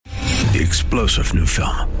The explosive new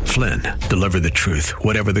film, Flynn, deliver the truth,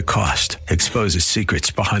 whatever the cost, exposes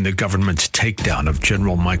secrets behind the government's takedown of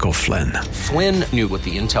General Michael Flynn. Flynn knew what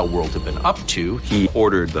the intel world had been up to. He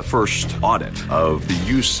ordered the first audit of the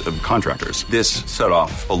use of contractors. This set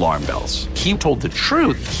off alarm bells. He told the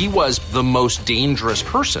truth. He was the most dangerous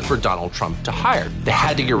person for Donald Trump to hire. They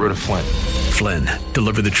had to get rid of Flynn. Flynn,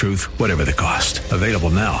 deliver the truth, whatever the cost. Available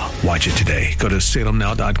now. Watch it today. Go to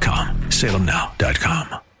salemnow.com.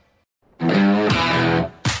 salemnow.com.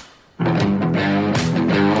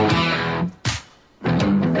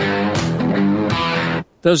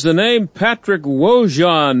 Does the name Patrick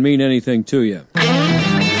Wojahn mean anything to you?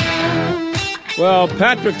 Well,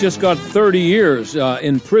 Patrick just got 30 years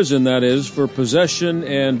in prison, that is, for possession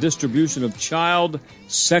and distribution of child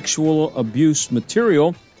sexual abuse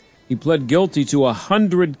material. He pled guilty to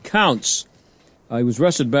 100 counts. He was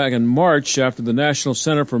arrested back in March after the National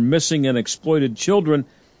Center for Missing and Exploited Children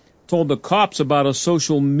told the cops about a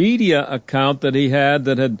social media account that he had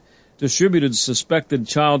that had distributed suspected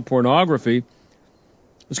child pornography.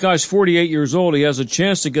 This guy's 48 years old. He has a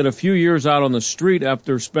chance to get a few years out on the street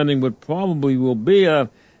after spending what probably will be a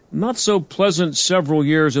not-so-pleasant several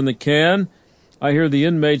years in the can. I hear the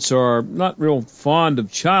inmates are not real fond of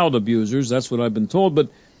child abusers. That's what I've been told. But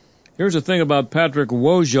here's the thing about Patrick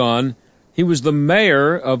Wojahn. He was the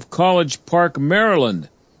mayor of College Park, Maryland,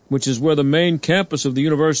 which is where the main campus of the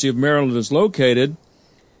University of Maryland is located.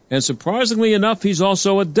 And surprisingly enough, he's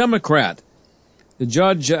also a Democrat. The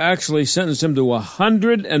judge actually sentenced him to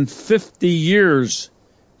 150 years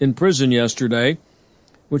in prison yesterday,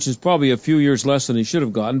 which is probably a few years less than he should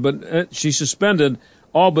have gotten, but she suspended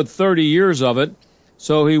all but 30 years of it,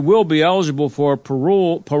 so he will be eligible for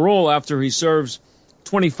parole after he serves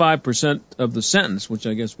 25% of the sentence, which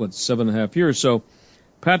I guess, 7.5 years. So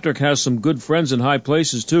Patrick has some good friends in high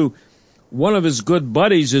places, too. One of his good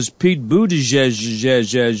buddies is Pete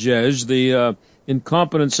Buttigieg, the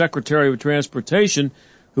incompetent Secretary of Transportation,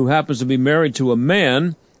 who happens to be married to a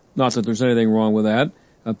man. Not that there's anything wrong with that.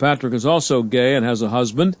 Patrick is also gay and has a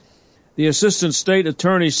husband. The assistant state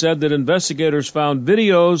attorney said that investigators found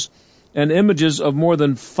videos and images of more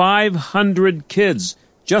than 500 kids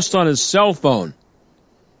just on his cell phone.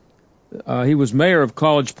 He was mayor of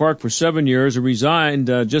College Park for 7 years. He resigned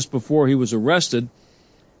just before he was arrested,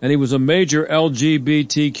 and he was a major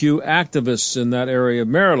LGBTQ activist in that area of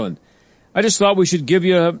Maryland. I just thought we should give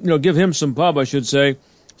him some pub, I should say,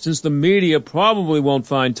 since the media probably won't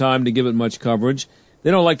find time to give it much coverage.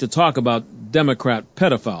 They don't like to talk about Democrat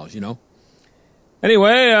pedophiles,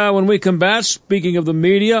 Anyway, when we come back, speaking of the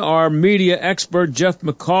media, our media expert Jeff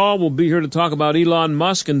McCall will be here to talk about Elon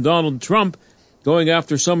Musk and Donald Trump going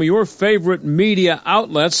after some of your favorite media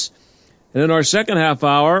outlets. And in our second half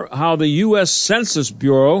hour, how the U.S. Census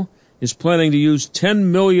Bureau is planning to use $10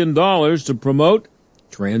 million to promote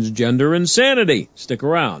transgender insanity. Stick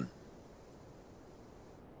around.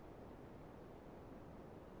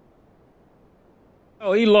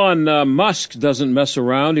 Oh, Elon Musk doesn't mess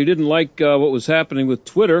around. He didn't like what was happening with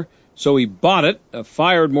Twitter, so he bought it,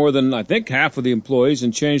 fired more than, I think, half of the employees,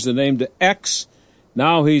 and changed the name to X.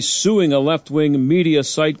 Now he's suing a left-wing media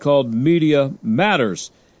site called Media Matters.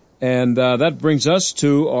 And that brings us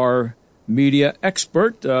to our media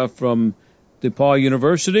expert from DePaul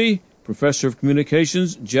University, Professor of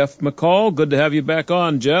Communications, Jeff McCall. Good to have you back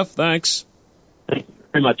on, Jeff. Thanks. Thank you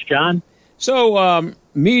very much, John. So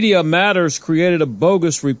Media Matters created a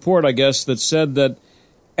bogus report, I guess, that said that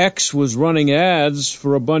X was running ads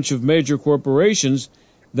for a bunch of major corporations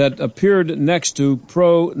that appeared next to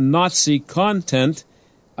pro-Nazi content,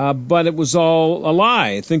 but it was all a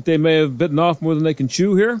lie. I think they may have bitten off more than they can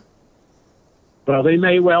chew here. Well, they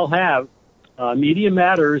may well have. Media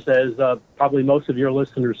Matters, as probably most of your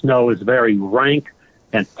listeners know, is a very rank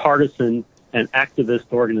and partisan and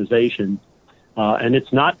activist organization. And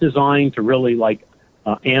it's not designed to really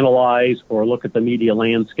analyze or look at the media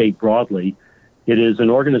landscape broadly. It is an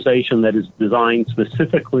organization that is designed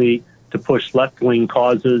specifically to push left-wing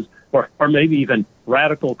causes or maybe even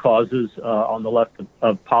radical causes on the left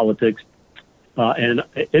of politics. And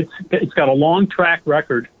it's got a long track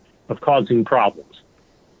record of causing problems.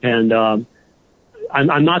 And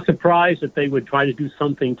I'm not surprised that they would try to do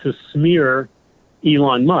something to smear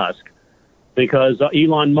Elon Musk, because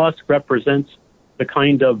Elon Musk represents the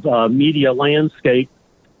kind of media landscape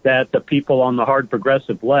that the people on the hard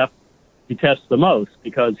progressive left detest the most,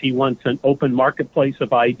 because he wants an open marketplace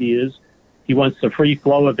of ideas. He wants the free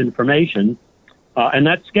flow of information. And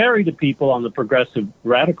that's scary to people on the progressive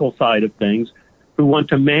radical side of things who want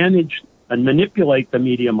to manage and manipulate the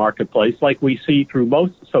media marketplace like we see through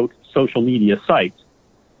most social media sites.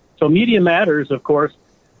 So Media Matters, of course,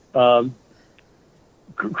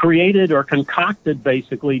 created or concocted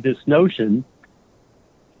basically this notion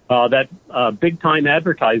that big-time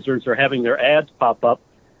advertisers are having their ads pop up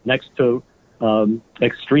next to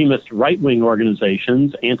extremist right-wing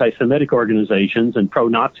organizations, anti-Semitic organizations, and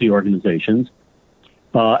pro-Nazi organizations,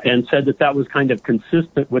 and said that that was kind of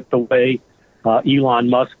consistent with the way Elon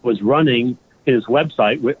Musk was running his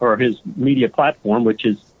website or his media platform, which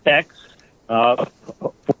is X,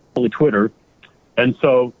 formerly Twitter. And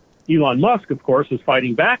so Elon Musk, of course, is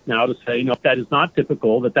fighting back now to say, no, that is not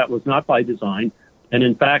typical, that was not by design. And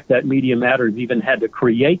in fact, that Media Matters even had to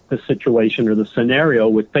create the situation or the scenario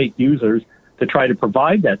with fake users to try to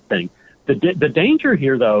provide that thing. The danger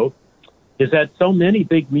here, though, is that so many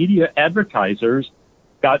big media advertisers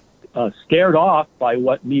got scared off by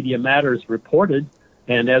what Media Matters reported,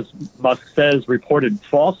 and as Musk says, reported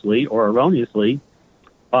falsely or erroneously,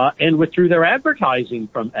 and withdrew their advertising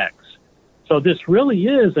from X. So this really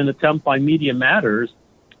is an attempt by Media Matters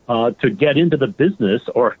to get into the business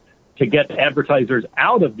or to get advertisers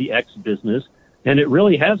out of the X business, and it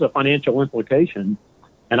really has a financial implication.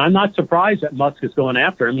 And I'm not surprised that Musk is going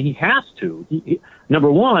after him. He has to. Number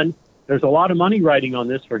one, there's a lot of money riding on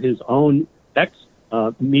this for his own X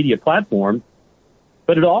media platform,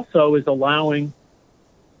 but it also is allowing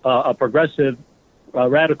a progressive,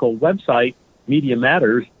 radical website, Media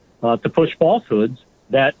Matters, to push falsehoods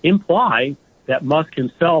that imply that Musk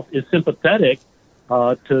himself is sympathetic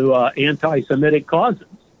to anti-Semitic causes.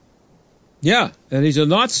 Yeah, and he's a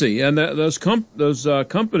Nazi, and those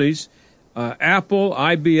companies, Apple,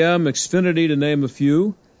 IBM, Xfinity, to name a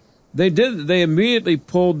few, they immediately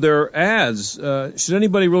pulled their ads. Should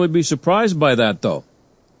anybody really be surprised by that, though?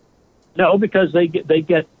 No, because they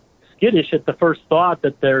get skittish at the first thought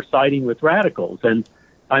that they're siding with radicals. And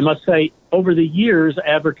I must say, over the years,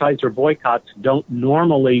 advertiser boycotts don't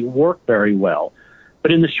normally work very well.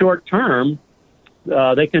 But in the short term,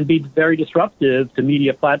 they can be very disruptive to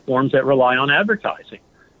media platforms that rely on advertising.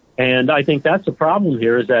 And I think that's the problem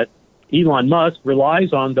here, is that Elon Musk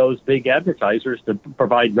relies on those big advertisers to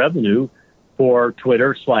provide revenue for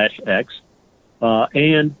Twitter/X.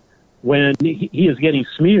 And when he is getting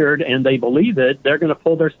smeared and they believe it, they're going to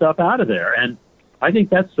pull their stuff out of there. And I think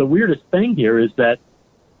that's the weirdest thing here, is that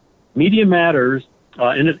Media Matters,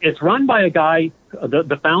 and it's run by a guy,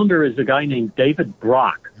 the founder is a guy named David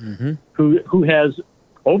Brock, who has,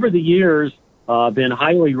 over the years, been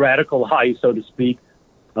highly radicalized, so to speak.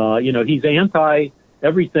 He's anti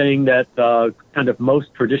everything that kind of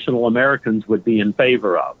most traditional Americans would be in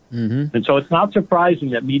favor of. And so it's not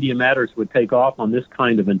surprising that Media Matters would take off on this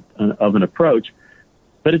kind of an approach.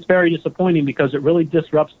 But it's very disappointing because it really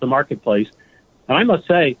disrupts the marketplace. And I must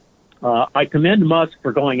say, I commend Musk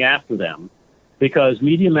for going after them, because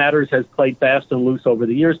Media Matters has played fast and loose over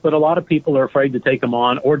the years, but a lot of people are afraid to take them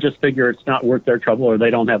on or just figure it's not worth their trouble or they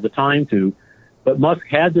don't have the time to. But Musk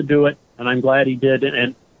had to do it, and I'm glad he did.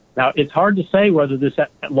 And now, it's hard to say whether this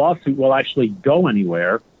lawsuit will actually go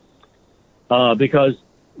anywhere, because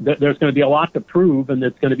there's going to be a lot to prove, and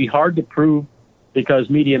it's going to be hard to prove because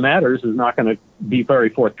Media Matters is not going to be very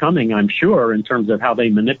forthcoming, I'm sure, in terms of how they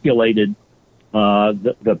manipulated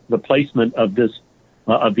the placement of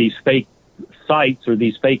of these fake sites or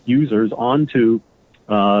these fake users onto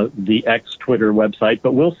the X Twitter website.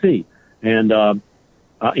 But we'll see. And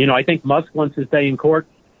I think Musk wants his day in court.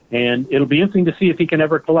 And it'll be interesting to see if he can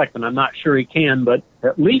ever collect, and I'm not sure he can, but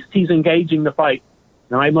at least he's engaging the fight.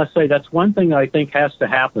 Now, I must say that's one thing I think has to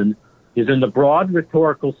happen, is in the broad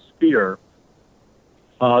rhetorical sphere,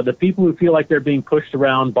 the people who feel like they're being pushed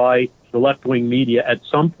around by the left-wing media at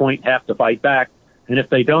some point have to fight back. And if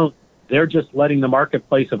they don't, they're just letting the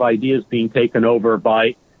marketplace of ideas being taken over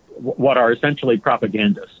by what are essentially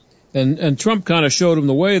propagandists. And Trump kind of showed him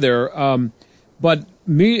the way there. But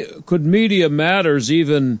could Media Matters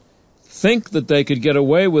even think that they could get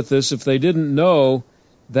away with this if they didn't know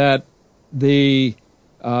that the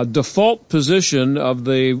default position of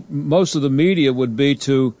most of the media would be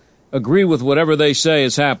to agree with whatever they say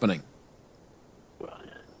is happening? The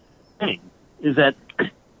thing is that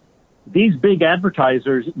these big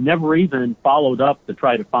advertisers never even followed up to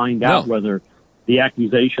try to find out whether the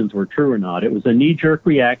accusations were true or not. It was a knee-jerk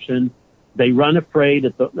reaction. They run afraid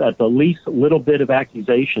at the least little bit of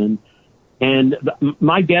accusation. And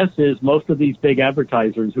my guess is most of these big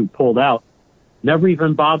advertisers who pulled out never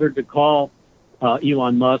even bothered to call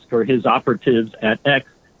Elon Musk or his operatives at X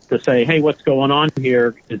to say, hey, what's going on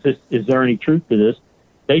here? Is there any truth to this?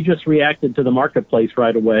 They just reacted to the marketplace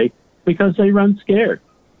right away because they run scared.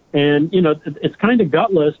 And, it's kind of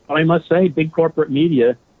gutless, but I must say big corporate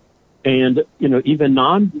media and, even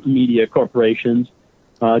non-media corporations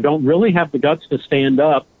don't really have the guts to stand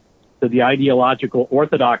up to the ideological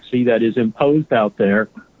orthodoxy that is imposed out there.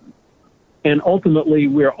 And ultimately,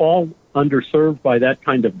 we're all underserved by that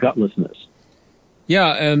kind of gutlessness.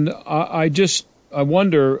 Yeah, and I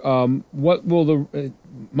wonder what will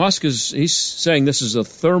Musk he's saying this is a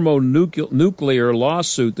thermonuclear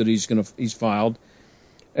lawsuit that he's filed,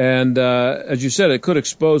 and as you said, it could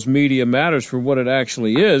expose Media Matters for what it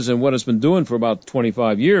actually is and what it's been doing for about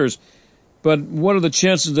 25 years. But what are the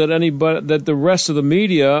chances that the rest of the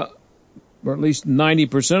media, or at least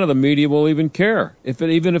 90% of the media, will even care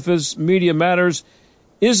even if his Media Matters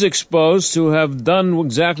is exposed to have done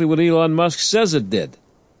exactly what Elon Musk says it did?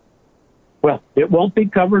 Well, it won't be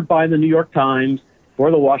covered by the New York Times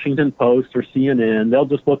or the Washington Post or CNN. They'll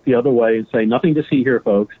just look the other way and say, nothing to see here,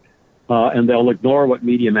 folks. And they'll ignore what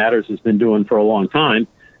Media Matters has been doing for a long time.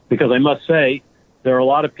 Because I must say, there are a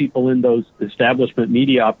lot of people in those establishment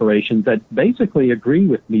media operations that basically agree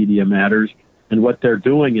with Media Matters and what they're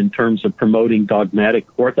doing in terms of promoting dogmatic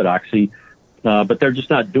orthodoxy. But they're just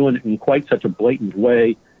not doing it in quite such a blatant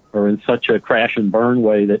way or in such a crash and burn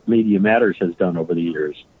way that Media Matters has done over the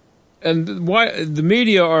years. And why the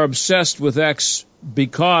media are obsessed with X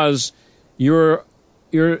because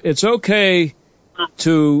it's okay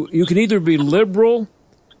you can either be liberal,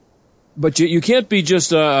 but you can't be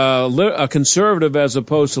just a conservative as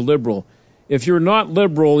opposed to liberal. If you're not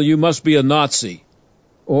liberal, you must be a Nazi,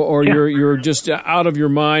 or you're just out of your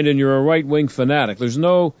mind and you're a right-wing fanatic. It's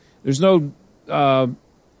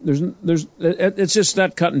just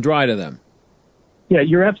not cut and dry to them. Yeah,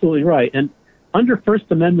 you're absolutely right. And under First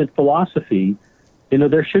Amendment philosophy,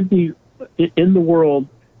 there should be in the world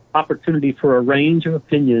opportunity for a range of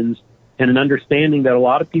opinions and an understanding that a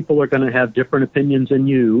lot of people are going to have different opinions than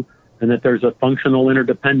you, and that there's a functional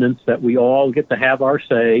interdependence, that we all get to have our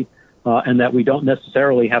say, and that we don't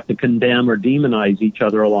necessarily have to condemn or demonize each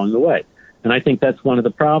other along the way. And I think that's one of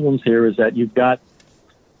the problems here, is that you've got,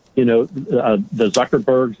 the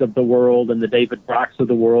Zuckerbergs of the world and the David Brocks of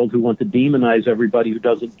the world who want to demonize everybody who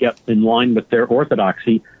doesn't get in line with their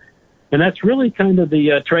orthodoxy. And that's really kind of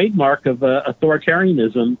the trademark of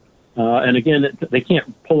authoritarianism. And again, they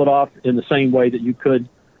can't pull it off in the same way that you could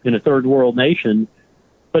in a third world nation.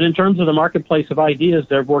 But in terms of the marketplace of ideas,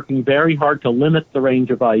 they're working very hard to limit the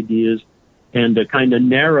range of ideas and to kind of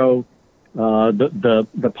narrow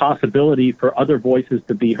the possibility for other voices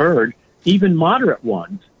to be heard, even moderate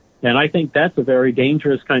ones. And I think that's a very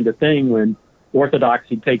dangerous kind of thing when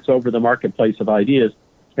orthodoxy takes over the marketplace of ideas.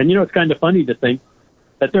 And, it's kind of funny to think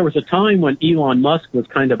that there was a time when Elon Musk was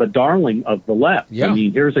kind of a darling of the left. Yeah. I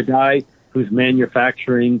mean, here's a guy who's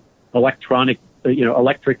manufacturing electric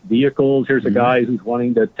vehicles. Here's a guy who's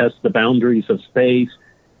wanting to test the boundaries of space.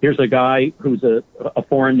 Here's a guy who's a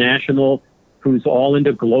foreign national who's all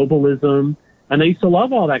into globalism. And they used to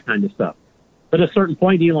love all that kind of stuff. But at a certain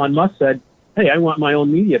point, Elon Musk said, hey, I want my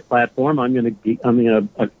own media platform. I'm going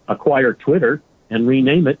to acquire Twitter and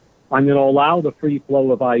rename it. I'm going to allow the free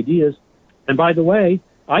flow of ideas. And by the way,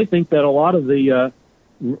 I think that a lot of the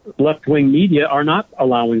left-wing media are not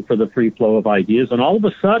allowing for the free flow of ideas. And all of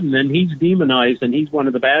a sudden, then he's demonized and he's one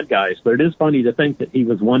of the bad guys. But it is funny to think that he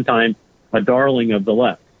was one time a darling of the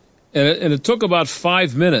left. And it took about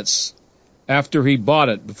 5 minutes after he bought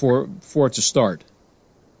it for it to start.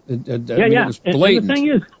 It was blatant. And the thing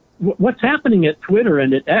is, what's happening at Twitter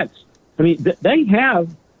and at X, I mean, they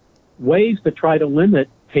have ways to try to limit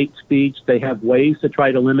hate speech. They have ways to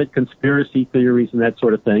try to limit conspiracy theories and that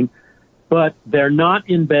sort of thing. But they're not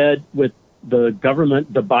in bed with the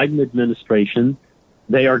government, the Biden administration.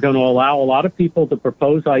 They are going to allow a lot of people to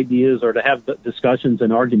propose ideas or to have discussions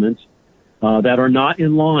and arguments that are not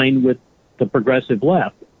in line with the progressive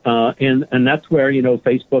left. And that's where,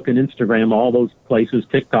 Facebook and Instagram, all those places,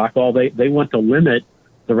 TikTok, they want to limit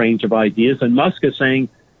the range of ideas. And Musk is saying,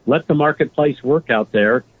 let the marketplace work out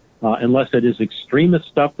there, unless it is extremist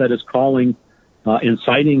stuff that is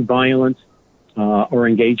inciting violence or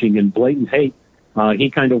engaging in blatant hate. He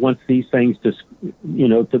kind of wants these things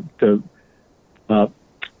to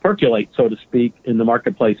percolate, so to speak, in the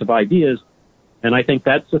marketplace of ideas. And I think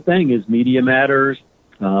that's the thing, is Media Matters,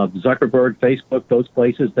 Zuckerberg, Facebook, those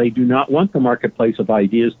places, they do not want the marketplace of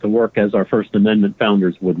ideas to work as our First Amendment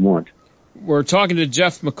founders would want. We're talking to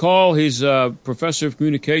Jeff McCall. He's a professor of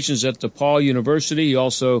communications at DePaul University. He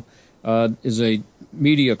also is a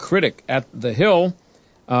media critic at The Hill.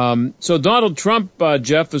 So Donald Trump,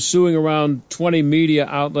 Jeff, is suing around 20 media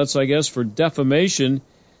outlets, I guess, for defamation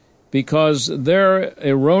because they're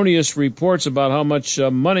erroneous reports about how much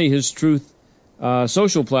money his Truth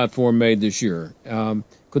social platform made this year.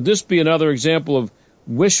 Could this be another example of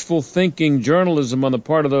wishful thinking journalism on the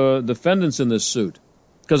part of the defendants in this suit?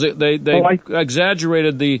 Because they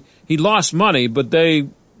exaggerated he lost money, but they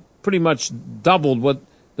pretty much doubled what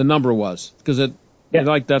the number was because they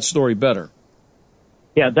liked that story better.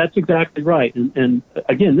 Yeah, that's exactly right. And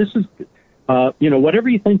again, this is, whatever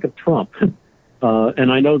you think of Trump, and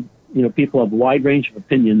I know, people have a wide range of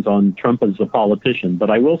opinions on Trump as a politician, but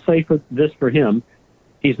I will say for him,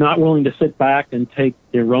 he's not willing to sit back and take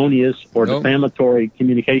erroneous or defamatory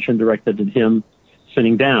communication directed at him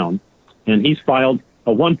sitting down. And he's filed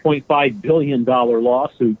a $1.5 billion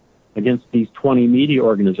lawsuit against these 20 media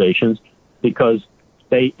organizations because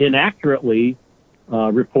they inaccurately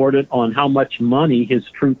reported on how much money his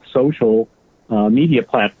Truth Social media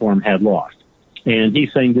platform had lost. And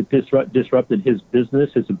he's saying that this disrupted his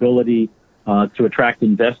business, his ability to attract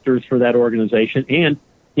investors for that organization. And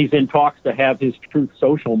he's in talks to have his Truth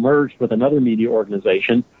Social merged with another media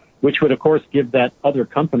organization, which would, of course, give that other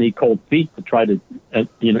company cold feet to try to,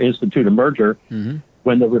 institute a merger. Mm-hmm.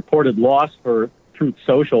 When the reported loss for Truth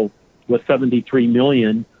Social was $73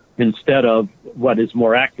 million instead of what is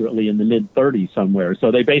more accurately in the mid-30s somewhere. So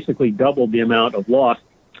they basically doubled the amount of loss.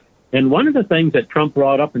 And one of the things that Trump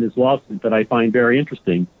brought up in his lawsuit that I find very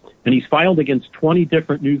interesting, and he's filed against 20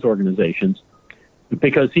 different news organizations,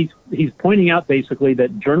 because he's pointing out basically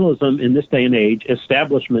that journalism in this day and age,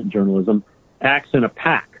 establishment journalism, acts in a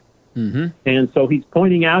pack. Mm-hmm. And so he's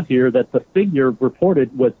pointing out here that the figure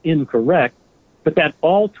reported was incorrect, but that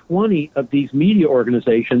all 20 of these media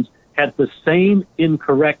organizations had the same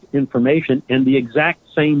incorrect information and the exact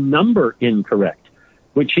same number incorrect,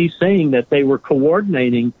 which he's saying that they were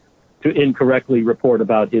coordinating to incorrectly report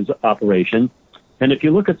about his operation. And if you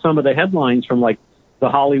look at some of the headlines from like the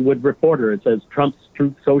Hollywood Reporter, it says Trump's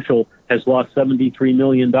Truth Social has lost $73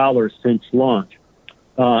 million since launch.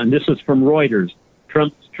 And this is from Reuters.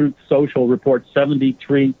 Trump's Truth Social reports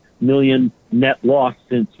 73 million net loss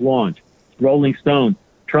since launch. Rolling Stone,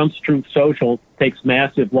 Trump's Truth Social takes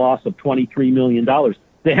massive loss of $23 million.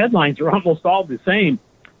 The headlines are almost all the same.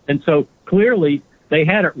 And so clearly they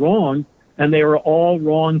had it wrong, and they were all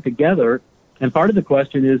wrong together. And part of the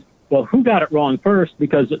question is, well, who got it wrong first?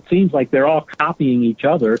 Because it seems like they're all copying each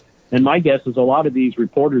other. And my guess is a lot of these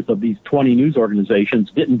reporters of these 20 news organizations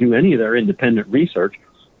didn't do any of their independent research.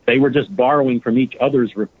 They were just borrowing from each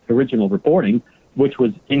other's original reporting, which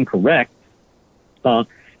was incorrect.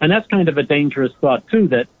 And that's kind of a dangerous thought, too,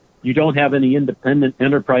 that you don't have any independent,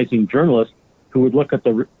 enterprising journalists who would look at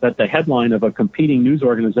the headline of a competing news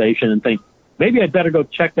organization and think, maybe I'd better go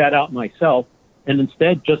check that out myself, and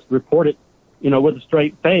instead just report it, with a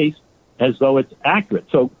straight face as though it's accurate.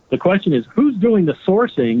 So the question is, who's doing the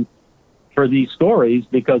sourcing for these stories?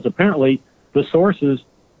 Because apparently the sources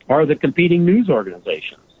are the competing news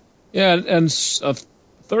organizations. Yeah, and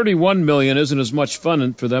 31 million isn't as much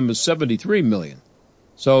fun for them as 73 million.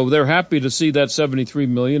 So they're happy to see that 73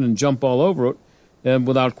 million and jump all over it and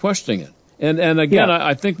without questioning it. And again, yeah.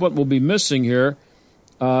 I think what will be missing here,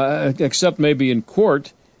 except maybe in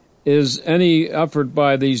court, is any effort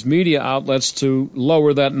by these media outlets to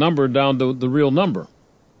lower that number down to the real number.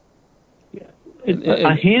 Yeah.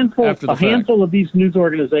 A handful of these news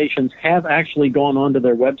organizations have actually gone onto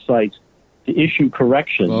their websites to issue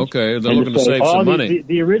corrections. Okay, they're looking to save some money.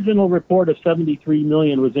 The original report of 73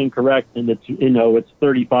 million was incorrect, and it's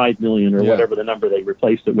 35 million or whatever the number they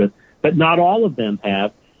replaced it with. But not all of them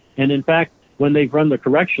have. And in fact, when they've run the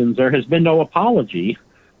corrections, there has been no apology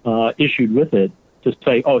issued with it to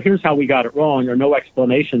say, oh, here's how we got it wrong, or no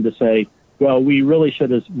explanation to say, well, we really should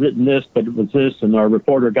have written this, but it was this, and our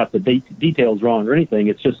reporter got the details wrong or anything.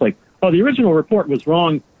 It's just like, oh, the original report was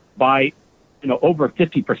wrong by over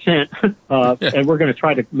 50%, and we're going to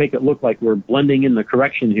try to make it look like we're blending in the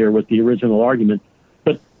correction here with the original argument.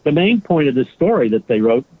 But the main point of this story that they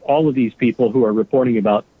wrote, all of these people who are reporting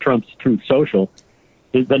about Trump's Truth Social,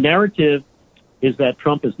 is the narrative is that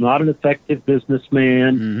Trump is not an effective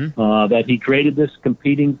businessman, that he created this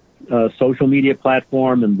competing social media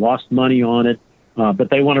platform and lost money on it, but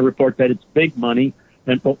they want to report that it's big money,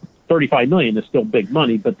 and 35 million is still big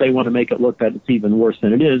money, but they want to make it look that it's even worse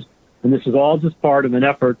than it is. And this is all just part of an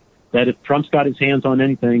effort that if Trump's got his hands on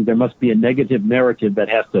anything, there must be a negative narrative that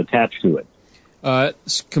has to attach to it.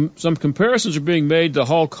 Some comparisons are being made to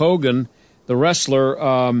Hulk Hogan, the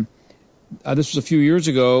wrestler. This was a few years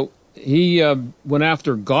ago. He went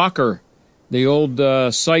after Gawker, the old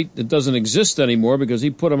site that doesn't exist anymore because he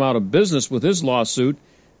put him out of business with his lawsuit.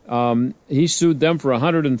 He sued them for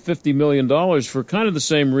 $150 million for kind of the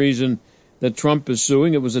same reason that Trump is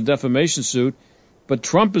suing. It was a defamation suit. But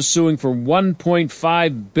Trump is suing for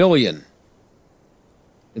 $1.5 billion.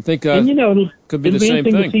 I think could be the same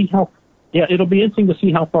thing. It'll be interesting to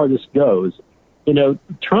see how far this goes.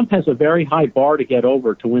 Trump has a very high bar to get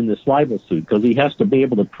over to win this libel suit because he has to be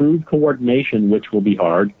able to prove coordination, which will be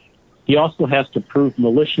hard. He also has to prove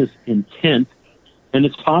malicious intent. And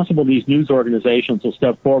it's possible these news organizations will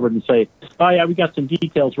step forward and say, oh, yeah, we got some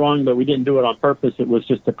details wrong, but we didn't do it on purpose. It was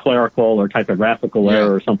just a clerical or typographical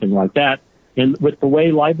error or something like that. And with the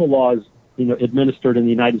way libel law is, administered in the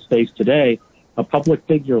United States today, a public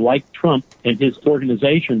figure like Trump and his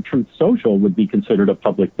organization, Truth Social, would be considered a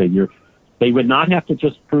public figure. They would not have to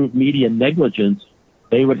just prove media negligence.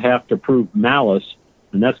 They would have to prove malice,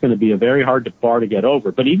 and that's going to be a very hard bar to get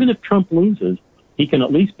over. But even if Trump loses, he can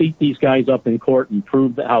at least beat these guys up in court and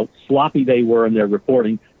prove how sloppy they were in their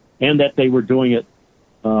reporting and that they were doing it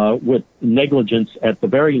with negligence at the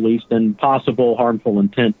very least and possible harmful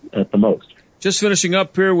intent at the most. Just finishing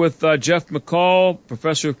up here with Jeff McCall,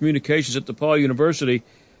 professor of communications at DePaul University.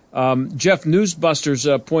 Jeff,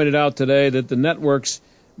 Newsbusters pointed out today that the networks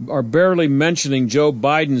are barely mentioning Joe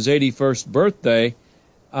Biden's 81st birthday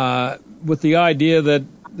with the idea that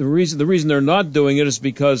the reason they're not doing it is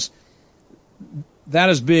because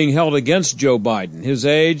that is being held against Joe Biden, his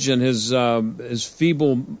age and his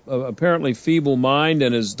feeble, apparently feeble mind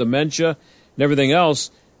and his dementia and everything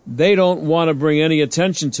else. They don't want to bring any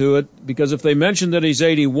attention to it because if they mention that he's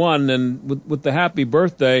 81 and with the happy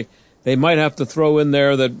birthday, they might have to throw in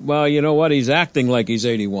there that, well, you know what, he's acting like he's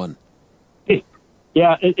 81.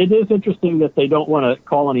 Yeah, it is interesting that they don't want to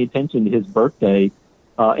call any attention to his birthday.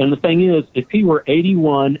 And the thing is, if he were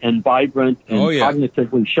 81 and vibrant and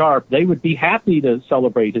cognitively sharp, they would be happy to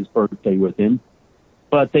celebrate his birthday with him.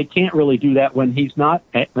 But they can't really do that when he's not,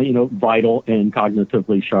 vital and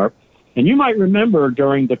cognitively sharp. And you might remember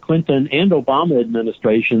during the Clinton and Obama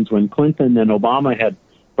administrations, when Clinton and Obama had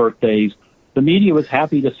birthdays, the media was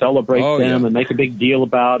happy to celebrate them and make a big deal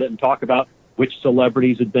about it and talk about which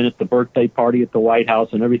celebrities had been at the birthday party at the White House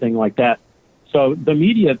and everything like that. So the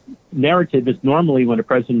media narrative is normally when a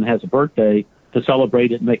president has a birthday to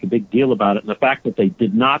celebrate it and make a big deal about it. And the fact that they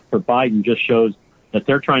did not for Biden just shows that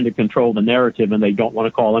they're trying to control the narrative and they don't want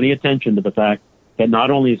to call any attention to the fact that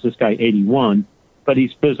not only is this guy 81, but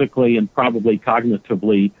he's physically and probably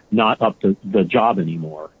cognitively not up to the job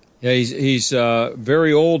anymore. Yeah, he's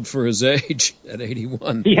very old for his age at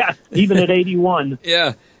 81. Yeah, even at 81.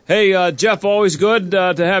 Yeah. Hey, Jeff, always good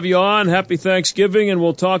to have you on. Happy Thanksgiving, and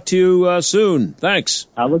we'll talk to you soon. Thanks.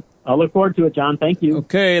 I'll look forward to it, John. Thank you.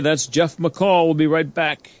 Okay, that's Jeff McCall. We'll be right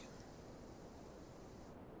back.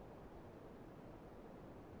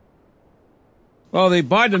 Well, the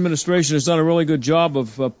Biden administration has done a really good job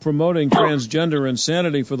of promoting transgender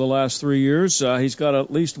insanity for the last 3 years. He's got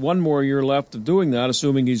at least one more year left of doing that,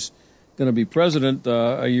 assuming he's going to be president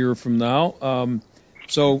a year from now.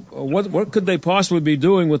 So what could they possibly be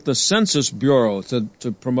doing with the Census Bureau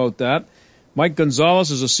to promote that? Mike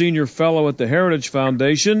Gonzalez is a senior fellow at the Heritage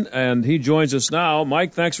Foundation, and he joins us now.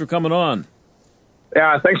 Mike, thanks for coming on.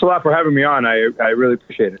 Yeah, thanks a lot for having me on. I really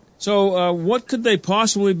appreciate it. So what could they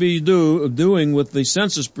possibly be doing with the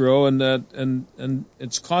Census Bureau, and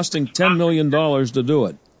it's costing $10 million to do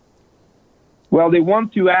it? Well, they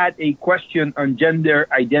want to add a question on gender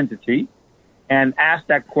identity and ask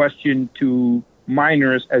that question to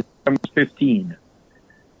minors as young as 15.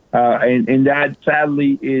 And that,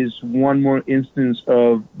 sadly, is one more instance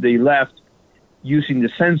of the left using the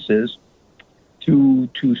census to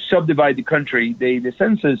subdivide the country. The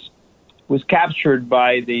census was captured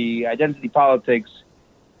by the identity politics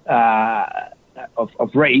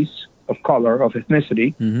of race, of color, of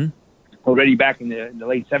ethnicity, already back in the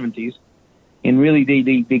late 70s. And really,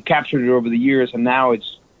 they captured it over the years, and now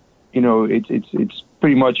it's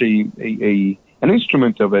pretty much an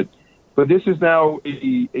instrument of it. But this is now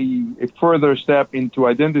a further step into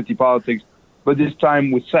identity politics, but this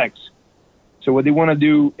time with sex. So what they want to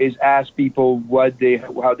do is ask people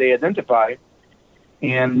how they identify,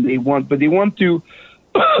 and they want to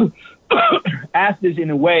ask this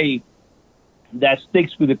in a way that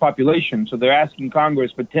sticks with the population. So they're asking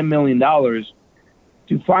Congress for $10 million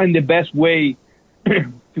to find the best way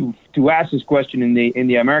to ask this question in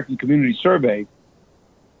the American Community Survey.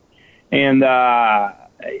 And I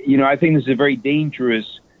think this is a very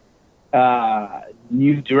dangerous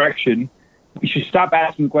new direction. We should stop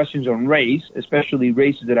asking questions on race, especially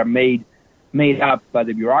races that are made up by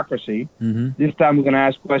the bureaucracy. This time we're going to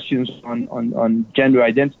ask questions on gender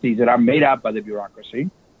identities that are made up by the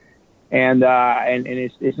bureaucracy. And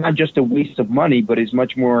it's not just a waste of money, but it's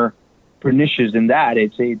much more pernicious than that.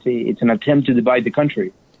 It's an attempt to divide the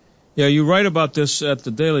country. Yeah, you write about this at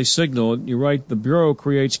the Daily Signal. You write, the Bureau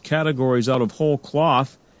creates categories out of whole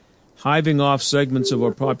cloth, hiving off segments of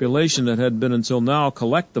our population that had been until now not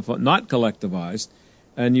collectivized,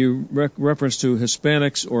 and you reference to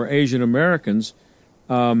Hispanics or Asian Americans.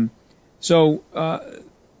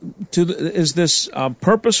 Is this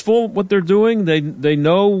purposeful, what they're doing? They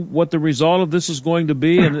know what the result of this is going to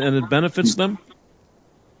be, and it benefits them?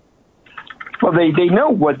 Well, they know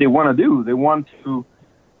what they want to do. They want to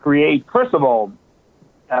create, first of all,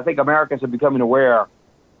 I think Americans are becoming aware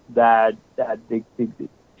that the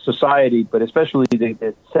society, but especially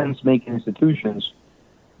the sense-making institutions,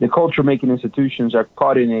 the culture-making institutions are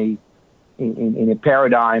caught in a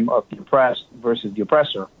paradigm of the oppressed versus the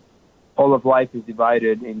oppressor. All of life is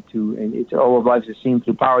divided into all of life is seen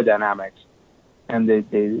through power dynamics, and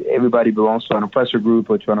everybody belongs to an oppressor group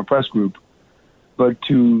or to an oppressed group. But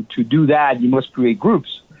to do that, you must create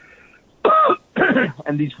groups,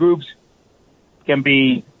 and these groups can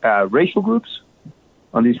be racial groups,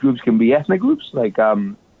 and these groups can be ethnic groups. Like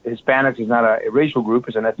Hispanics is not a racial group;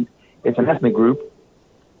 it's an ethnic group.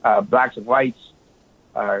 Blacks and whites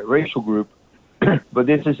are a racial group. But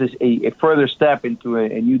this is a further step into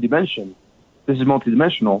a new dimension. This is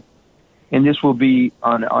multidimensional, and this will be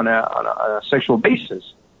on a sexual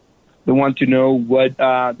basis. They want to know what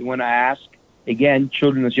they want to ask. Again,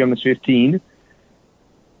 children as young as 15.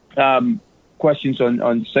 Questions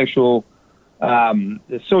on sexual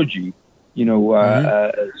soji,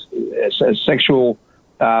 sexual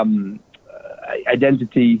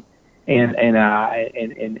identity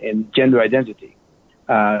and gender identity.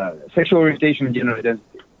 Sexual orientation and gender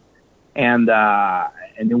identity, and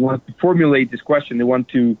they want to formulate this question. They want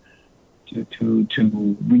to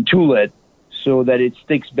retool it so that it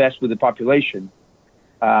sticks best with the population.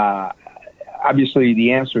 Obviously,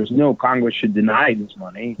 the answer is no. Congress should deny this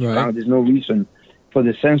money. Right. There's no reason for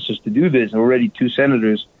the census to do this. Already 2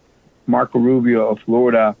 senators, Marco Rubio of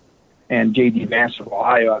Florida and J.D. Vance of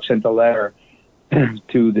Ohio, have sent a letter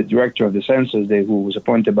to the director of the census, who was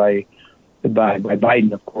appointed by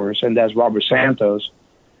Biden, of course, and that's Robert Santos,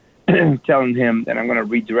 telling him, and I'm going to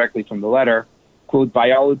read directly from the letter, quote,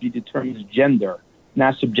 biology determines gender,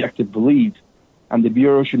 not subjective belief, and the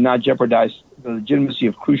Bureau should not jeopardize the legitimacy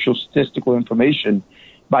of crucial statistical information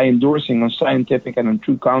by endorsing unscientific and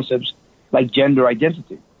untrue concepts like gender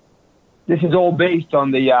identity. This is all based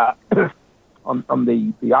on the on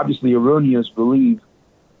the obviously erroneous belief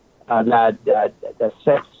that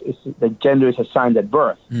gender is assigned at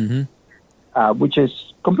birth. Mm-hmm. Which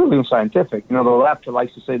is completely unscientific. The left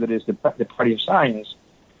likes to say that it's the party of science.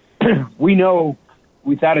 We know,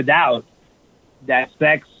 without a doubt, that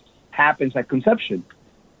sex happens at conception.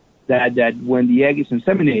 That when the egg is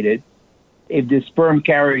inseminated, if the sperm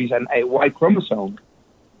carries a Y chromosome,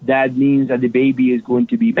 that means that the baby is going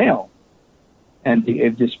to be male. And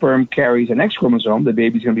if the sperm carries an X chromosome, the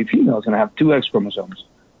baby is going to be female. It's going to have 2 X chromosomes,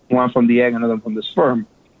 one from the egg, another from the sperm.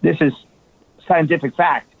 This is scientific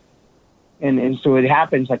fact. And so it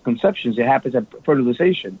happens at conceptions. It happens at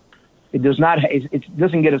fertilization. It does not. It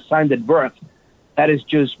doesn't get assigned at birth. That is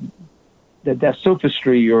just that's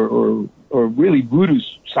sophistry or really voodoo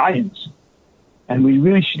science. And we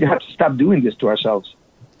really should have to stop doing this to ourselves.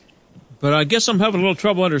 But I guess I'm having a little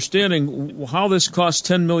trouble understanding how this costs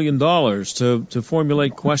 $10 million to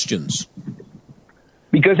formulate questions.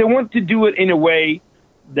 Because they want to do it in a way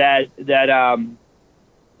that they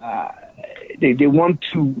want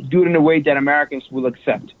to do it in a way that Americans will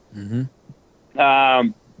accept. Mm-hmm.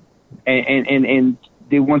 And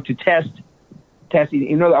they want to test.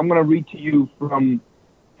 I'm going to read to you from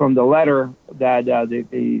the letter that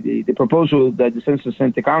the proposal that the census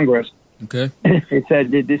sent to Congress. Okay. It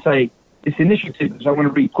said that this initiative, so I'm going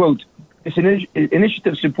to read, quote, this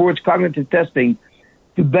initiative supports cognitive testing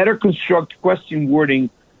to better construct question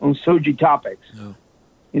wording on SOGI topics. Oh.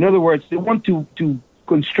 In other words, they want to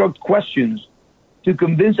construct questions to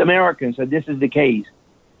convince Americans that this is the case,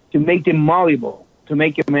 to make them malleable, to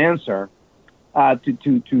make them answer, they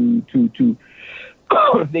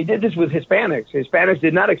did this with Hispanics. Hispanics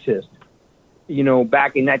did not exist,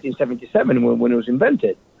 back in 1977 when it was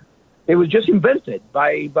invented. It was just invented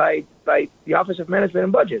by the Office of Management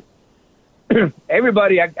and Budget.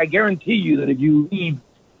 Everybody, I guarantee you that if you leave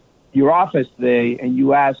your office today and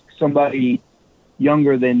you ask somebody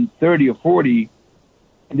younger than 30 or 40,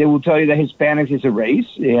 they will tell you that Hispanics is a race.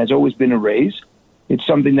 It has always been a race. It's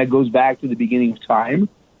something that goes back to the beginning of time.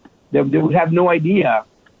 They would have no idea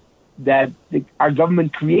that our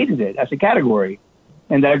government created it as a category,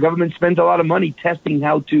 and that our government spent a lot of money testing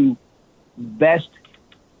how to best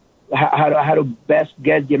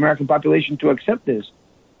get the American population to accept this.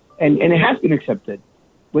 And it has been accepted.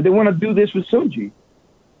 But they want to do this with SOGI,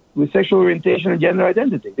 with sexual orientation and gender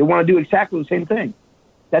identity. They want to do exactly the same thing.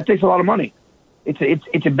 That takes a lot of money.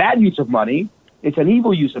 It's a bad use of money. It's an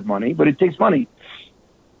evil use of money, but it takes money.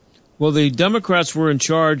 Well, the Democrats were in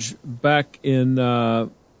charge back in the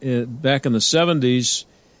 70s.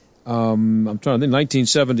 I'm trying to think.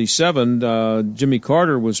 1977. Jimmy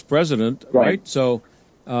Carter was president, right? So,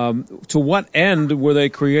 to what end were they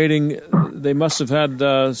creating? They must have had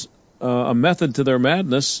a method to their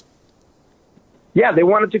madness. Yeah, they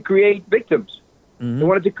wanted to create victims. Mm-hmm. They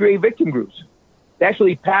wanted to create victim groups. They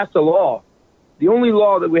actually passed a law, the only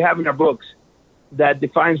law that we have in our books that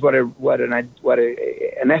defines what an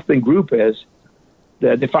ethnic group is,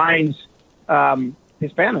 that defines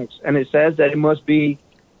Hispanics, and it says that it must be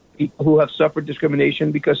people who have suffered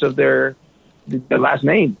discrimination because of their last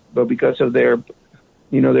name, but because of their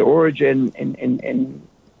origin and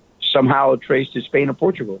somehow traced to Spain or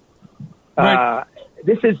Portugal. Right.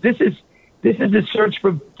 This is the search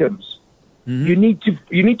for victims. Mm-hmm.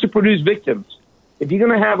 You need to produce victims. If you're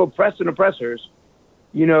going to have oppressed and oppressors,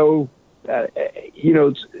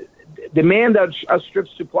 demand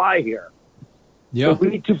outstrips supply here. Yeah, so we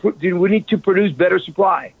need to produce better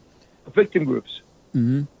supply of victim groups.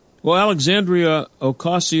 Mm-hmm. Well, Alexandria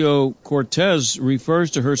Ocasio-Cortez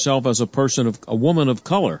refers to herself as a woman of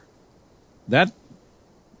color. That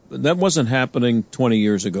wasn't happening 20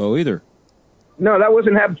 years ago either. No, that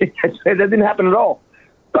wasn't happening. That didn't happen at all.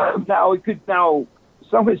 Now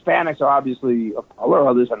some Hispanics are obviously of color,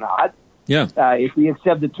 others are not. Yeah. If we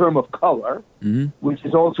accept the term of color, mm-hmm. which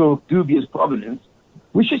is also dubious provenance,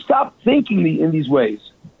 we should stop thinking in these ways.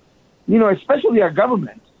 Especially our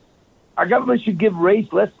government. Our government should give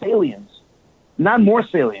race less salience, not more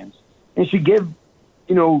salience, and should give,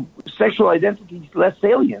 sexual identities less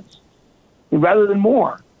salience rather than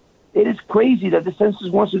more. It is crazy that the census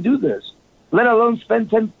wants to do this, let alone spend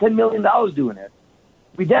 $10 million doing it.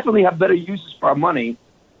 We definitely have better uses for our money,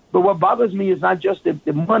 but what bothers me is not just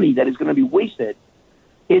the money that is going to be wasted.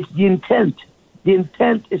 It's the intent. The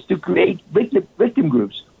intent is to create victim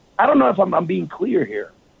groups. I don't know if I'm being clear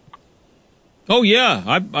here. Oh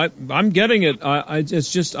yeah, I'm getting it.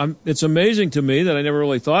 It's amazing to me that I never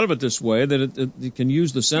really thought of it this way. That it can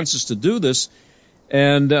use the census to do this,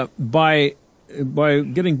 and by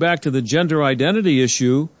getting back to the gender identity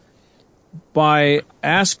issue, by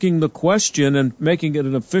asking the question and making it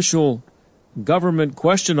an official government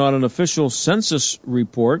question on an official census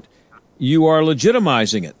report, you are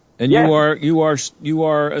legitimizing it, and yes. you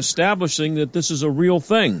are establishing that this is a real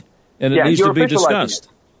thing and it needs to be discussed.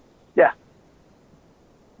 Yeah.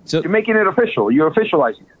 So, you're making it official. You're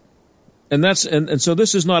officializing it. And and so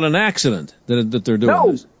this is not an accident that they're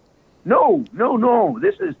doing this. No.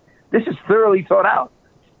 This is thoroughly thought out.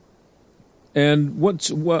 And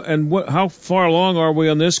how far along are we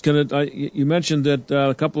on this? You mentioned that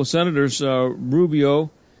a couple of senators, Rubio,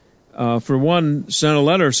 for one, sent a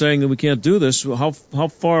letter saying that we can't do this. How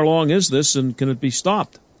far along is this, and can it be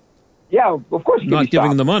stopped? Yeah, of course it can be stopped. Not giving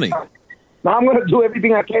them the money. Now I'm going to do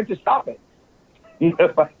everything I can to stop it.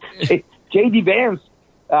 J.D. Vance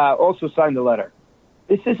also signed the letter.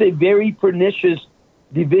 This is a very pernicious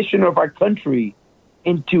division of our country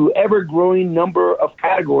into ever-growing number of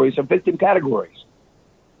categories, of victim categories,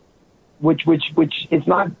 which does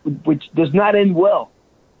not end well.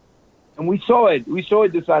 And we saw it. We saw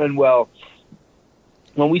it does not end well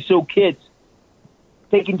when we saw kids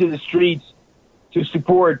taken to the streets to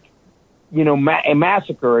support, a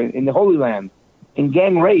massacre in the Holy Land and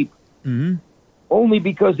gang rape, mm-hmm. only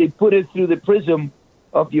because they put it through the prism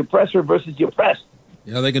of the oppressor versus the oppressed.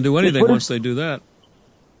 Yeah, they can do anything once they do that.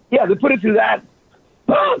 Yeah, they put it through that.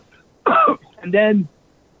 And then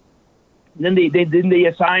they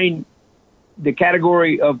assign the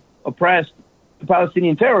category of oppressed to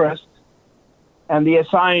Palestinian terrorists, and they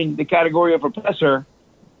assign the category of oppressor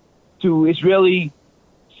to Israeli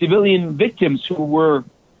civilian victims who were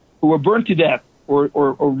burned to death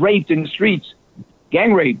or raped in the streets,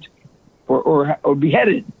 gang raped or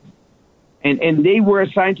beheaded, and they were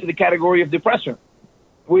assigned to the category of the oppressor,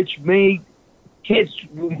 which made kids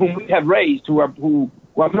whom we have raised who are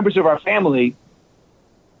members of our family,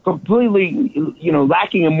 completely,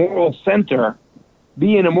 lacking a moral center,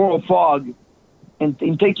 be in a moral fog,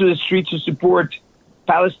 and take to the streets to support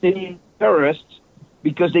Palestinian terrorists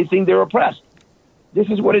because they think they're oppressed. This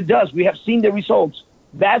is what it does. We have seen the results.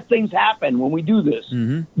 Bad things happen when we do this.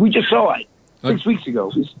 Mm-hmm. We just saw it 6 weeks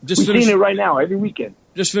ago. We've seen it right now, every weekend.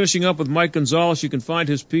 Just finishing up with Mike Gonzalez. You can find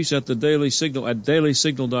his piece at the Daily Signal at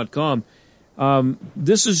dailysignal.com.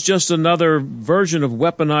 This is just another version of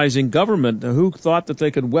weaponizing government. Who thought that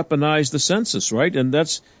they could weaponize the census, right? And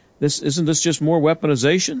isn't this just more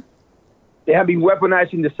weaponization? They have been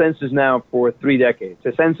weaponizing the census now for 3 decades.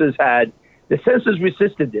 The census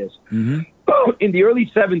resisted this. Mm-hmm. In the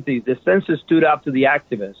early 70s, the census stood up to the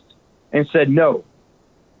activists and said, no,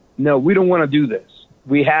 no, we don't want to do this.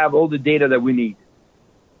 We have all the data that we need.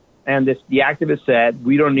 And the activists said,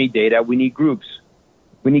 we don't need data, we need groups.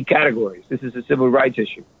 We need categories. This is a civil rights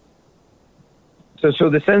issue. So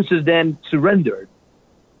the census then surrendered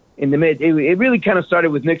in the mid. It really kind of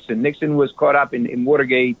started with Nixon. Nixon was caught up in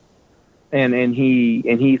Watergate, and he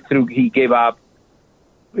gave up.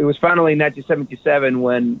 It was finally in 1977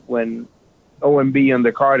 when OMB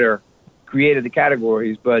under Carter created the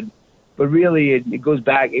categories, but really it goes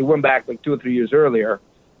back. It went back like 2 or 3 years earlier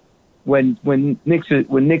when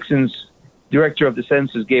Nixon's director of the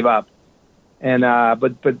census gave up, and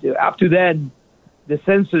but up to then, the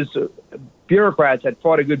census bureaucrats had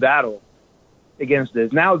fought a good battle against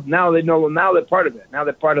this. Now they know. Now they're part of it. Now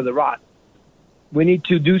they're part of the rot. We need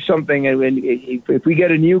to do something, and if we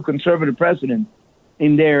get a new conservative president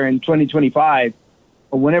in there in 2025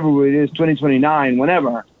 or whenever it is, 2029,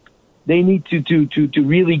 whenever, they need to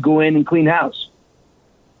really go in and clean house.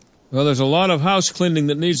 Well, there's a lot of house cleaning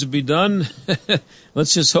that needs to be done.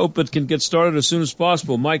 Let's just hope it can get started as soon as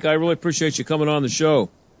possible. Mike, I really appreciate you coming on the show.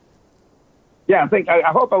 Yeah,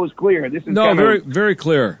 I hope I was clear. This is very, very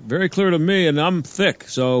clear. Very clear to me, and I'm thick,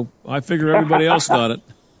 so I figure everybody else got it.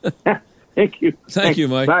 Thank you. Thank you,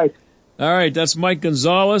 Mike. Bye. All right, that's Mike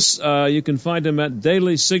Gonzalez. You can find him at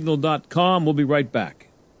dailysignal.com. We'll be right back.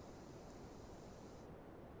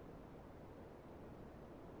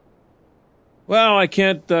 Well, I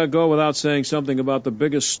can't go without saying something about the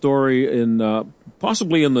biggest story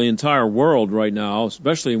possibly in the entire world right now,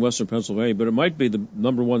 especially in Western Pennsylvania, but it might be the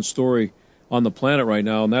number one story on the planet right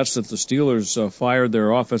now, and that's that the Steelers fired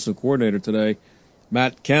their offensive coordinator today,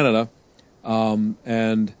 Matt Canada.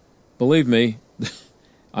 And believe me,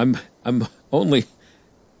 I'm only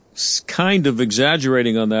kind of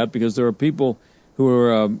exaggerating on that because there are people who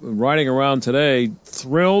are riding around today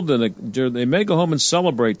thrilled, and they may go home and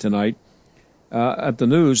celebrate tonight at the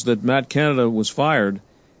news that Matt Canada was fired.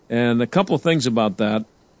 And a couple of things about that.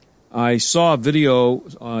 I saw a video,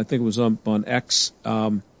 I think it was on X,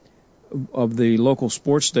 of the local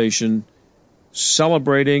sports station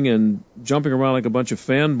celebrating and jumping around like a bunch of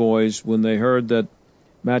fanboys when they heard that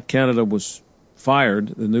Matt Canada was fired.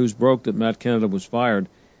 The news broke that Matt Canada was fired.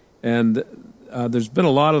 And there's been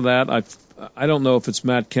a lot of that. I don't know if it's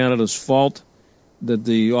Matt Canada's fault that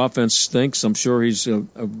the offense stinks. I'm sure he's to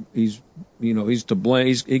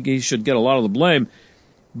blame. He should get a lot of the blame.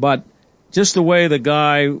 But just the way the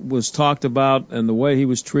guy was talked about and the way he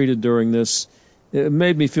was treated during this, it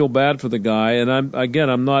made me feel bad for the guy. And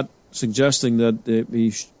I'm not suggesting that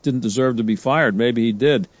he didn't deserve to be fired. Maybe he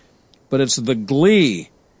did. But it's the glee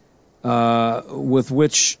with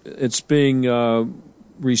which it's being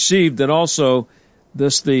received, and also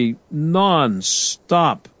the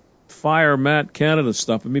non-stop fire Matt Canada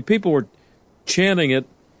stuff. I mean, people were chanting it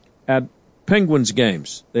at Penguins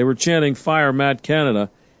games. They were chanting fire Matt Canada.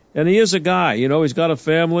 And he is a guy, he's got a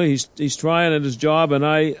family. He's trying at his job, and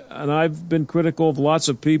I've been critical of lots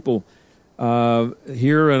of people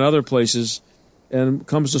here and other places. And when it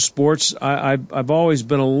comes to sports, I've always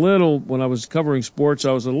been when I was covering sports,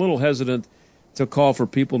 I was a little hesitant to call for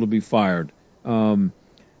people to be fired.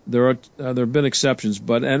 There have been exceptions,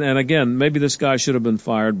 but and again, maybe this guy should have been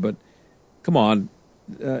fired, but come on,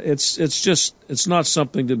 it's not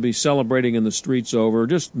something to be celebrating in the streets over.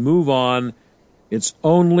 Just move on. It's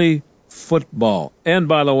only football. And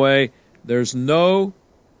by the way, there's no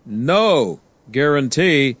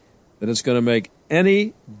guarantee that it's going to make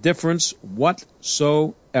any difference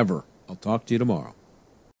whatsoever. I'll talk to you tomorrow.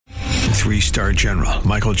 3-star General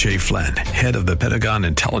Michael J. Flynn, head of the Pentagon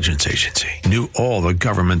Intelligence Agency, knew all the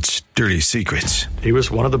government's dirty secrets. He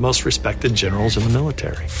was one of the most respected generals in the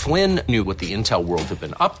military. Flynn knew what the intel world had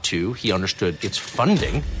been up to. He understood its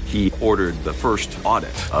funding. He ordered the first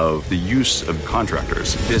audit of the use of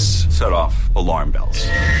contractors. This set off alarm bells.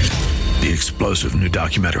 The explosive new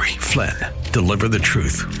documentary, Flynn, Deliver the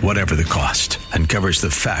Truth, Whatever the Cost, uncovers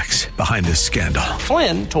the facts behind this scandal.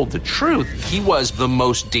 Flynn told the truth. He was the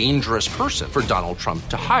most dangerous person for Donald Trump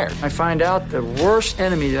to hire. I find out the worst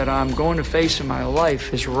enemy that I'm going to face in my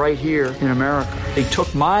life is right here in America. They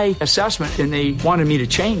took my assessment and they wanted me to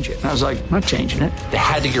change it. And I was like, I'm not changing it. They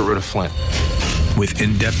had to get rid of Flynn. With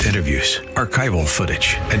in-depth interviews, archival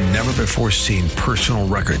footage, and never-before-seen personal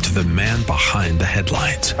records of the man behind the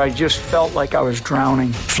headlines. I just felt like I was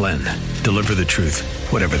drowning. Flynn, Deliver the Truth,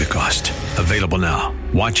 Whatever the Cost. Available now.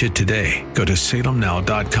 Watch it today. Go to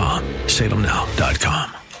salemnow.com.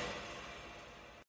 salemnow.com.